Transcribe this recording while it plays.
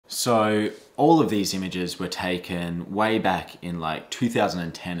So all of these images were taken way back in like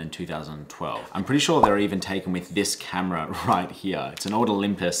 2010 and 2012. I'm pretty sure they're even taken with this camera right here. It's an old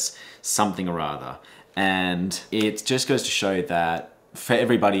Olympus something or other. And it just goes to show that for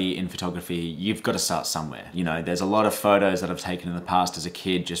everybody in photography, you've got to start somewhere. You know, there's a lot of photos that I've taken in the past as a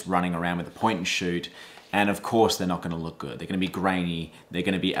kid just running around with a point and shoot. And of course, they're not going to look good. They're going to be grainy. They're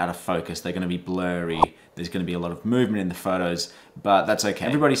going to be out of focus. They're going to be blurry. There's going to be a lot of movement in the photos, but that's okay.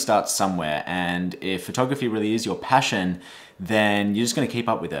 Everybody starts somewhere. And if photography really is your passion, then you're just going to keep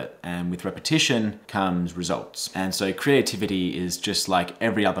up with it. And with repetition comes results. And so creativity is just like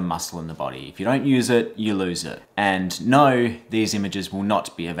every other muscle in the body. If you don't use it, you lose it. And no, these images will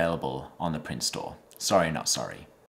not be available on the print store. Sorry, not sorry.